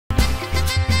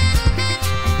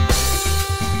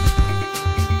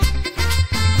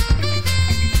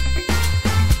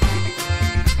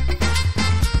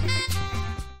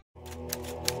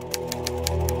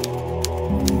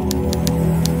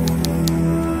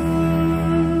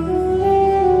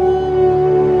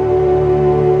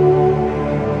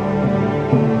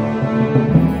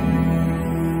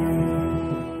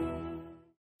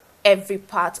Every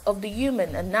part of the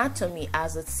human anatomy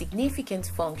has a significant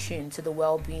function to the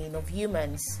well-being of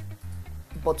humans.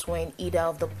 But when either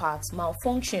of the parts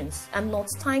malfunctions and not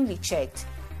timely checked,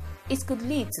 it could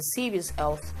lead to serious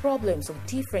health problems of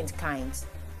different kinds,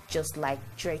 just like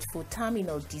dreadful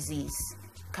terminal disease,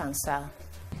 cancer.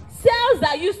 Cells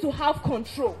that used to have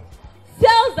control,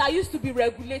 cells that used to be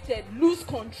regulated, lose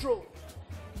control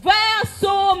via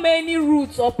so many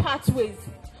routes or pathways.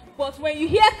 But when you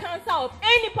hear cancer of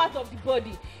any part of the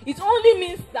body, it only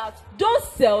means that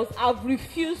those cells have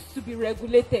refused to be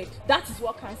regulated. That is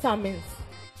what cancer means.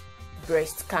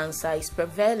 Breast cancer is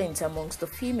prevalent amongst the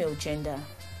female gender.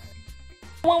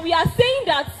 When we are saying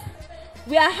that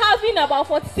we are having about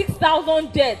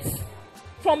 46,000 deaths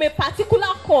from a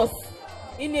particular cause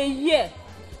in a year,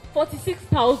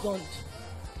 46,000.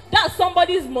 That's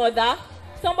somebody's mother,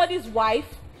 somebody's wife,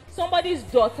 somebody's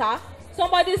daughter,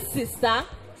 somebody's sister,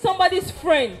 somebody's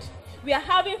friend. We are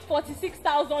having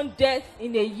 46,000 deaths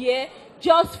in a year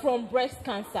just from breast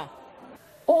cancer.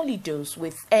 Only those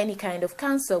with any kind of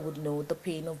cancer would know the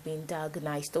pain of being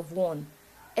diagnosed of one,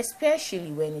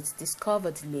 especially when it's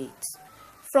discovered late.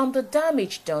 From the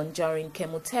damage done during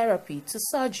chemotherapy to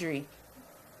surgery,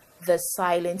 the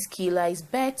silent killer is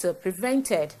better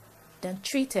prevented than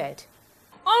treated.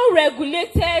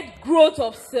 Unregulated growth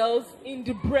of cells in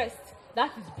the breast,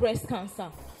 that is breast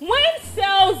cancer. When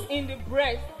cells in the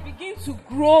breast begin to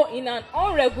grow in an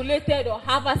unregulated or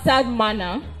haphazard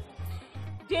manner,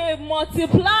 they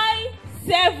multiply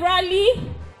severally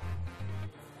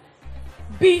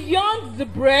beyond the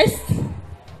breast.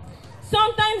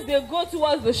 Sometimes they go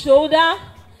towards the shoulder.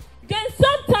 Then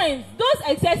sometimes those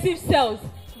excessive cells,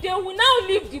 they will now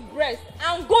leave the breast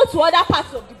and go to other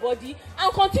parts of the body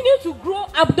and continue to grow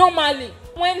abnormally.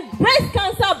 When breast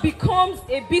cancer becomes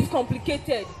a bit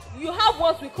complicated, you have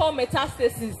what we call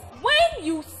metastasis. When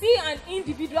you see an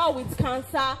individual with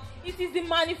cancer, it is the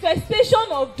manifestation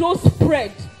of those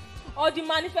spread or the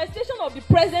manifestation of the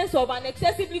presence of an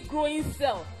excessively growing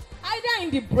cell, either in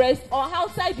the breast or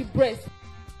outside the breast.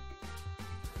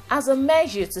 As a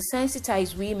measure to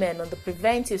sensitize women on the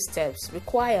preventive steps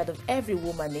required of every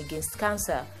woman against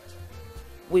cancer,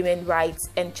 Women's Rights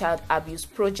and Child Abuse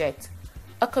Project,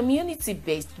 a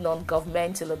community-based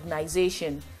non-governmental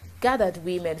organization, gathered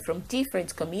women from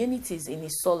different communities in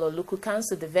Isolo local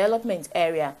cancer development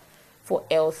area for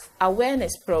health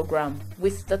awareness program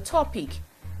with the topic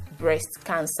Breast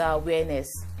Cancer Awareness,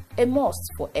 a must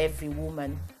for every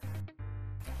woman.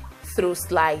 Through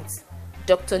slides,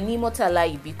 Dr.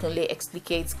 Nimotala Ibikunle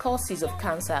explicates causes of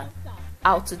cancer,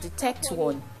 how to detect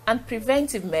one, and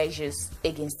preventive measures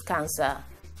against cancer.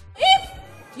 If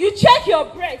you check your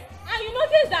breast and you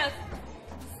notice that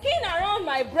skin around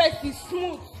my breast is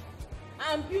smooth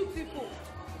and beautiful,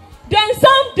 then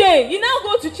someday you now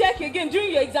go to check again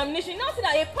during your examination, you now see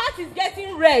that a part is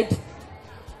getting red,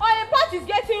 or a part is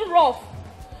getting rough,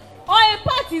 or a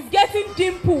part is getting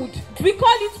dimpled. We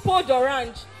call it pod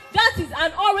orange. That is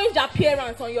an orange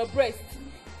appearance on your breast.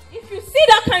 If you see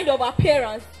that kind of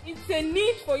appearance, it's a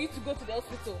need for you to go to the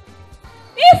hospital.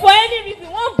 If for any reason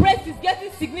one breast is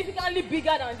getting significantly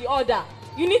bigger than the other,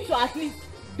 you need to at least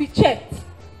be checked.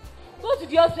 Go to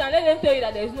the hospital and let them tell you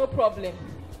that there is no problem.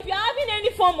 If you are having any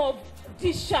form of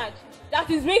discharge that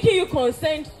is making you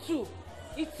concerned too,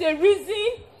 it's a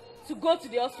reason to go to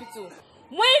the hospital.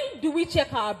 When do we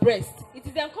check our breast? It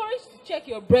is encouraged to check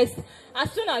your breast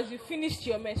as soon as you finished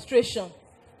your menstruation.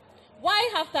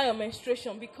 Why after your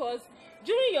menstruation? Because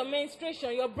during your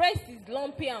menstruation, your breast is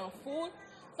lumpy and full.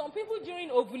 Some people during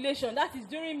ovulation, that is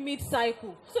during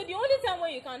mid-cycle. So the only time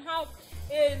when you can have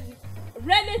a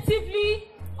relatively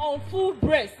unfull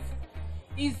breast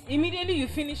is immediately you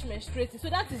finish menstruating. So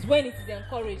that is when it is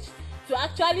encouraged to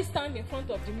actually stand in front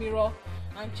of the mirror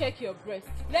and check your breast.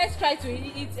 Let's try to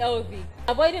eat healthy.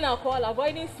 Avoiding alcohol,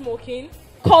 avoiding smoking.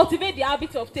 Cultivate the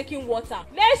habit of taking water.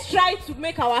 Let's try to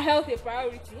make our health a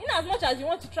priority. In as much as you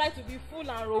want to try to be full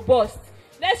and robust,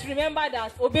 let's remember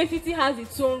that obesity has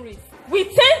its own risk. We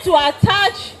tend to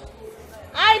attach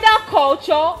either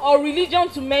culture or religion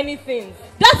to many things.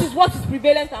 That is what is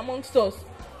prevalent amongst us.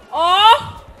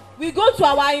 Or we go to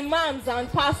our imams and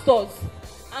pastors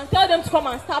and tell them to come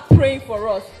and start praying for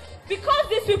us. Because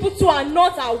these people too are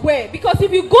not aware. Because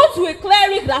if you go to a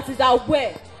cleric that is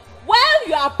aware, while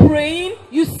you are praying,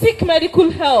 you seek medical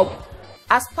help.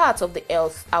 As part of the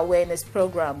health awareness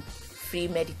program, free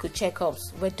medical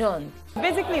checkups were done.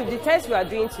 Basically, the test we are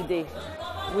doing today,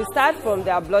 we start from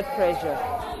their blood pressure.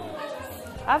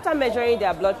 After measuring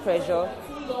their blood pressure,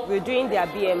 we're doing their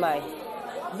BMI.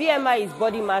 BMI is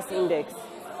body mass index.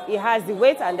 It has the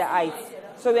weight and the height.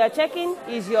 So we are checking,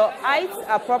 is your height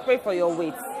appropriate for your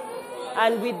weight?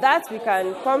 And with that, we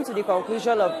can come to the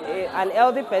conclusion of an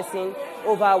healthy person,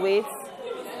 overweight,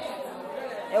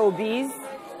 obese,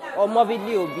 or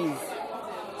morbidly obese.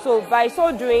 So by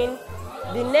so doing,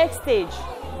 the next stage,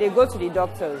 they go to the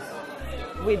doctors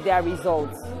with their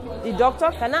results. The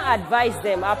doctor cannot advise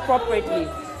them appropriately.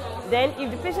 Then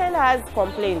if the patient has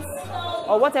complaints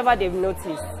or whatever they've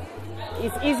noticed,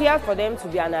 it's easier for them to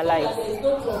be analyzed.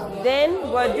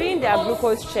 Then we're doing their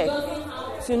glucose check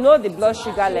to know the blood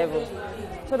sugar level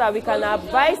so that we can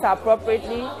advise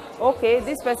appropriately. Okay,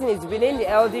 this person is within the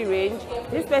healthy range,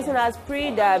 this person has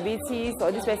pre-diabetes,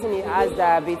 or this person has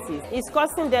diabetes. It's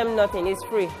costing them nothing, it's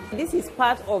free. This is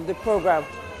part of the program.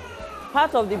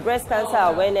 Part of the breast cancer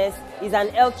awareness is an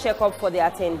health checkup for the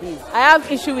attendees. I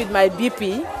have issue with my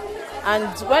BP,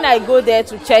 and when I go there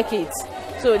to check it,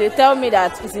 so they tell me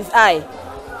that it is high.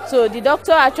 So the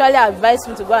doctor actually advised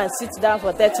me to go and sit down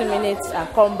for 30 minutes and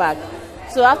come back.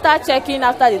 So after checking,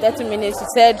 after the 30 minutes, she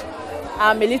said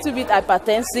I'm a little bit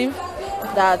hypertensive,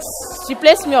 that she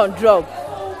placed me on drug,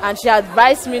 and she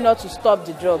advised me not to stop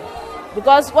the drug.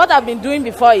 Because what I've been doing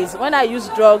before is when I use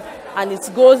drug and it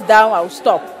goes down, I'll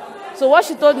stop. So what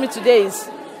she told me today is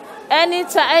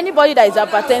anybody that is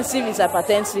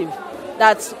hypertensive,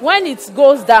 that when it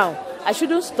goes down, I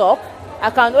shouldn't stop. I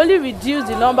can only reduce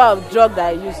the number of drugs that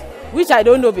I use, which I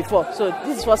don't know before. So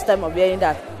this is the first time of hearing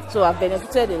that. So I've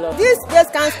benefited a lot. This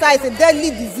breast cancer is a deadly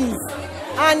disease,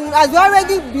 and has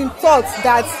already been taught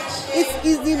that it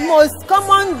is the most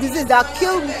common disease that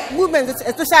kills women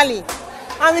especially,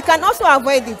 and we can also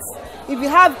avoid it if we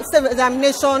have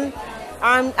self-examination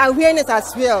and awareness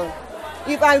as well.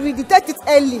 If we detect it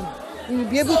early, we will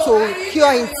be able to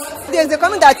cure it. There is a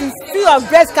community that is free of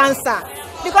breast cancer.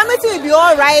 The community will be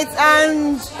all right,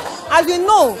 and as we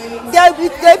know, there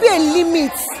will be a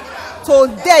limit to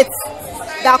death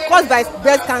that are caused by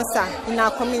breast cancer in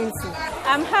our community.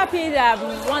 I'm happy that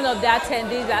one of the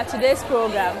attendees at today's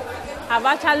program have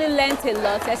actually learned a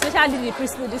lot, especially the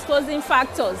predisposing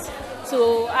factors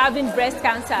to having breast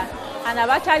cancer. And I've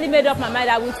actually made up my mind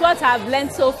that with what I've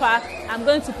learned so far, I'm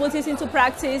going to put it into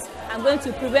practice. I'm going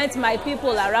to prevent my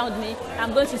people around me.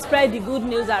 I'm going to spread the good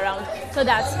news around so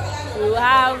that we will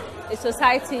have a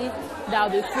society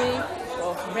that will be free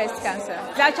of breast cancer.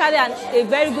 It's actually a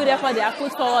very good effort they have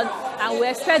put forward, and we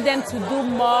expect them to do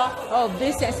more of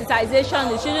this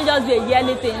sensitization. It shouldn't just be a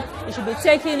yearly thing. It should be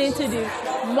taken into the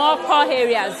more core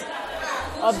areas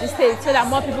of the state so that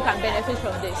more people can benefit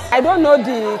from this. I don't know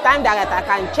the time that I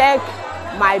can check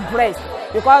my breast,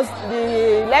 because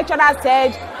the lecturer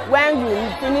said when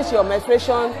you finish your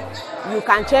menstruation, you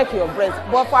can check your breast.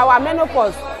 But for our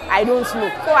menopause, I don't know.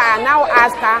 So I now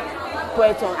asked her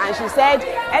question, and she said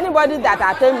anybody that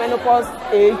attains menopause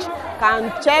age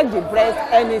can check the breast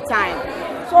anytime.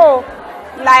 So,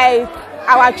 like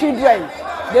our children,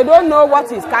 they don't know what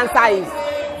is cancer is.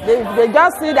 They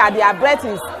just see that their breast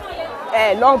is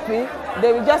lumpy.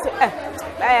 They will just say,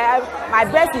 my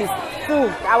breast is full.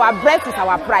 Our breast is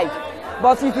our pride.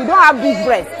 But if you don't have big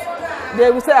breast, they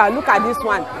will say, look at this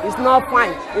one. It's not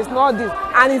fine. It's not this.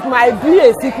 And it might be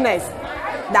a sickness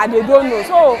that they don't know.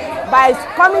 So by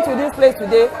coming to this place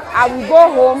today, I will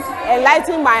go home,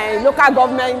 enlighten my local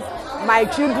government, my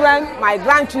children, my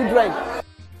grandchildren.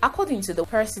 According to the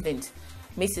president,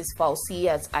 Mrs.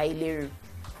 Fauciat Aileru,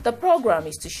 the program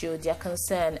is to show their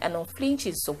concern and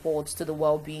unflinching support to the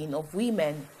well-being of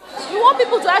women. We want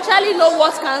people to actually know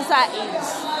what cancer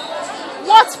is,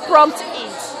 what prompts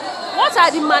it, what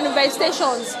are the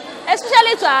manifestations,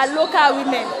 especially to our local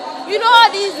women. You know,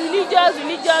 all these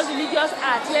religious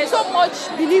acts, there's so much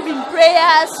belief in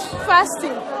prayers,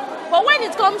 fasting. But when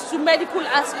it comes to medical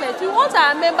aspects, we want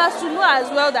our members to know as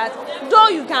well that though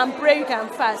you can pray, you can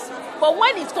fast, but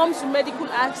when it comes to medical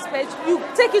aspects, you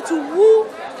take it to who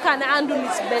can handle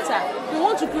it better. We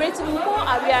want to create more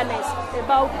awareness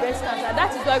about breast cancer.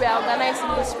 That is why we are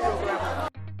organizing this program.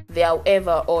 They,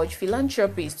 however, urge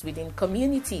philanthropists within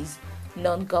communities,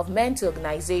 non-governmental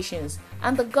organizations,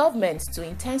 and the government to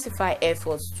intensify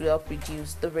efforts to help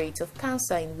reduce the rate of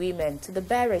cancer in women to the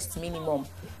barest minimum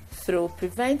through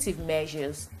preventive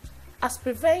measures, as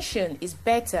prevention is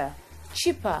better,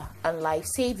 cheaper, and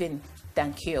life-saving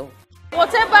than cure.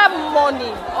 Whatever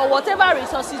money or whatever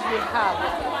resources we have,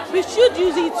 we should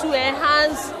use it to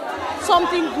enhance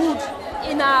something good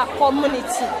in our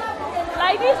community.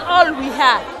 Like this, all we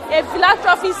have, a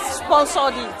philanthropist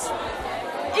sponsored it.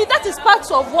 That is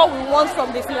part of what we want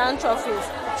from the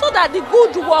philanthropist, so that the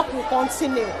good work will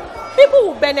continue. People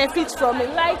will benefit from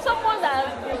it. Like someone that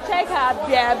they check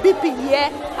their BP here,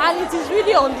 and it is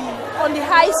really on the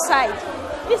high side.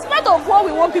 It's part of what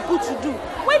we want people to do.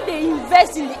 When they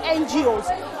invest in the NGOs,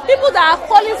 people that are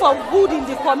calling for good in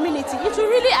the community. It will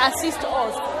really assist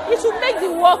us. It will make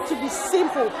the work to be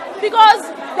simple, because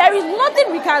there is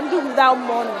nothing we can do without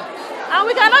money. And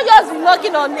we cannot just be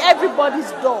knocking on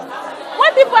everybody's door.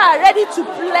 When people are ready to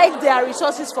pledge their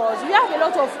resources for us, we have a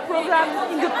lot of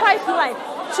programs in the pipeline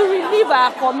to relieve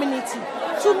our community,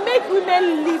 to make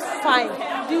women live fine.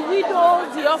 The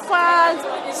widows, the orphans,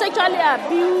 sexually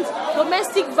abused,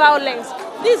 domestic violence.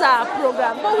 These are our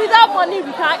programs. But without money,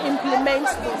 we can't implement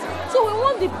this. So we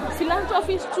want the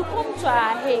philanthropists to come to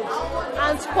our aid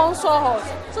and sponsor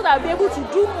us so that we'll be able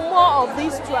to do more of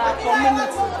this to our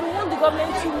community. We want the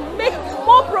government to make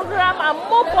more programs and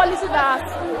more policies that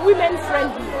are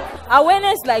women-friendly.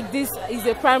 Awareness like this is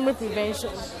a primary prevention.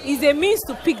 It's a means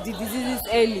to pick the diseases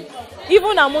early.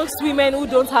 Even amongst women who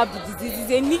don't have the disease,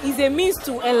 it's a means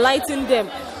to enlighten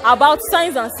them about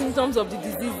signs and symptoms of the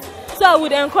disease. So I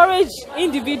would encourage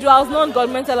individuals,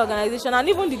 non-governmental organizations, and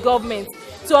even the government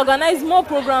to organize more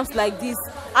programs like this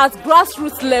at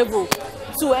grassroots level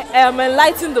to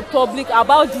enlighten the public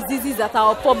about diseases that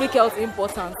are of public health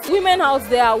importance. Women out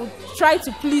there, I would try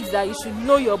to plead that you should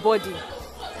know your body.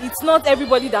 It's not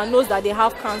everybody that knows that they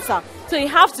have cancer. So you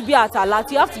have to be at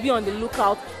alert, you have to be on the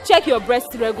lookout, check your breast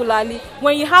regularly.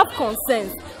 When you have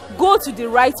concerns, go to the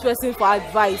right person for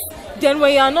advice. Then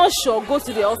when you are not sure, go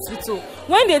to the hospital.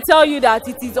 When they tell you that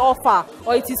it is offer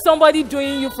or it is somebody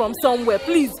doing you from somewhere,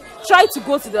 please try to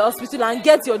go to the hospital and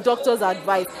get your doctor's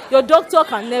advice. Your doctor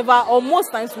can never, or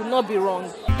most times will not be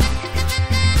wrong.